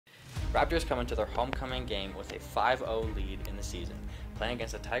Raptors come into their homecoming game with a 5-0 lead in the season, playing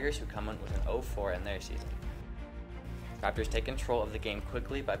against the Tigers, who come in with an 0-4 in their season. Raptors take control of the game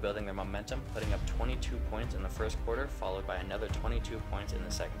quickly by building their momentum, putting up 22 points in the first quarter, followed by another 22 points in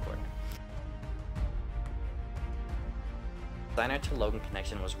the second quarter. Steiner to Logan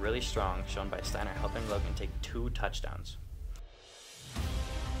connection was really strong, shown by Steiner helping Logan take 2 touchdowns.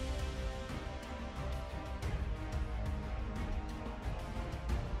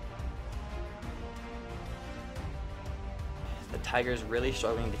 The Tigers really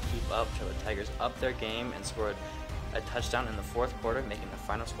struggling to keep up till the Tigers upped their game and scored a touchdown in the fourth quarter, making the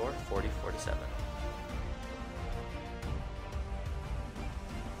final score 40-47.